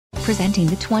Presenting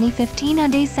the 2015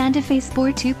 Hyundai Santa Fe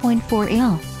Sport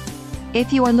 2.4L.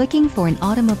 If you are looking for an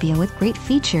automobile with great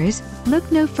features, look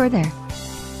no further.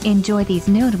 Enjoy these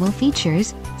notable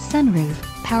features: sunroof,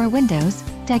 power windows,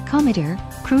 tachometer,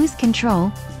 cruise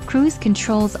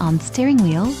controls on steering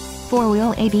wheel,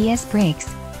 4-wheel ABS brakes,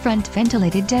 front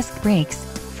ventilated disc brakes,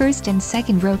 first and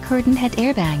second row curtain head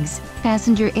airbags,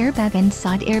 passenger airbag and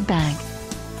side airbag.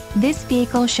 This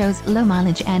vehicle shows low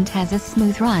mileage and has a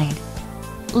smooth ride.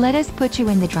 Let us put you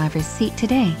in the driver's seat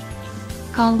today.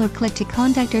 Call or click to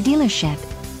contact our dealership.